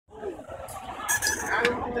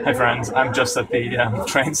Hi friends, I'm just at the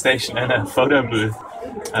train station in a photo booth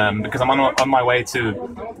because I'm on my way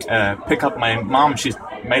to pick up my mom. She's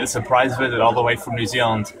made a surprise visit all the way from New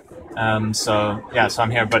Zealand. So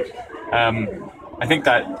I'm here. But I think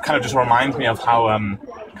that kind of just reminds me of how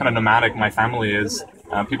kind of nomadic my family is.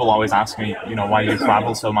 People always ask me, why do you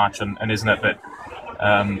travel so much, and isn't it a bit,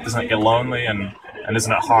 doesn't it get lonely, and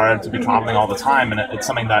isn't it hard to be traveling all the time? And it's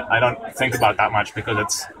something that I don't think about that much because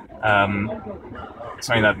it's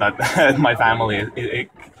something that my family it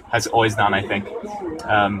has always done, I think.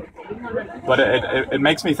 But it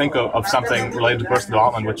makes me think of something related to personal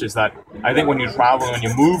development, which is that I think when you travel, when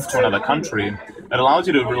you move to another country, it allows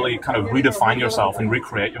you to really kind of redefine yourself and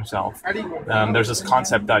recreate yourself. There's this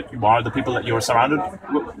concept that you are the people that you're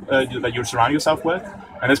that you surround yourself with,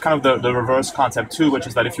 and there's kind of the reverse concept too, which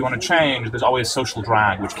is that if you want to change, there's always social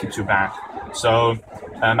drag which keeps you back. So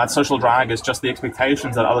that social drag is just the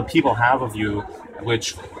expectations that other people have of you,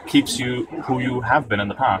 which keeps you who you have been in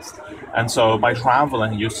the past. And so by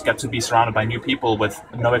traveling, you get to be surrounded by new people with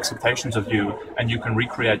no expectations of you, and you can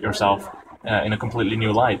recreate yourself in a completely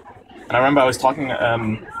new light. And I remember I was talking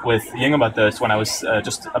with Ying about this when I was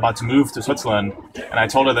just about to move to Switzerland, and I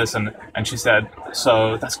told her this, and she said,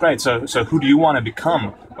 "So that's great. So who do you want to become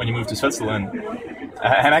when you move to Switzerland?"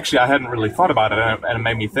 And actually, I hadn't really thought about it, and it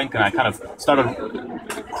made me think, and I kind of started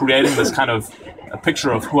creating this kind of a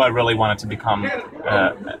picture of who I really wanted to become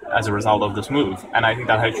as a result of this move. And I think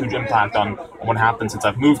that had a huge impact on what happened since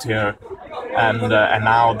I've moved here. And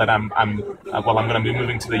now that I'm going to be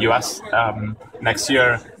moving to the US next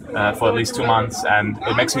year for at least 2 months, and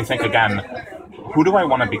it makes me think again, who do I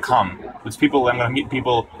want to become? There's people, I'm going to meet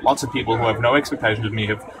people, lots of people who have no expectations of me,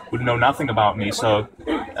 who know nothing about me. So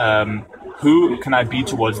who can I be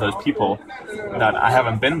towards those people that I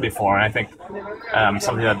haven't been before? And I think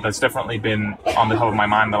something that's definitely been on the top of my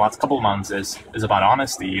mind the last couple of months is about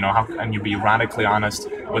honesty. How can you be radically honest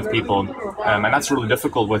with people? And that's really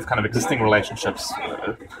difficult with kind of existing relationships.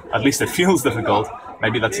 At least it feels difficult.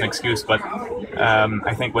 Maybe that's an excuse, but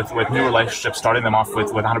I think with new relationships, starting them off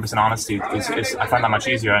with 100% honesty is I find that much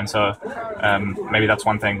easier. And so maybe that's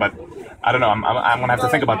one thing, but I don't know. I'm going to have to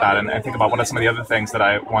think about that and think about what are some of the other things that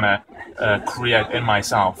I want to create in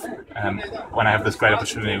myself when I have this great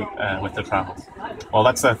opportunity with the travel. Well,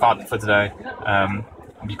 that's the thought for today.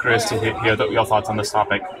 I'd be curious to hear your thoughts on this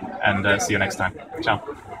topic, and see you next time. Ciao.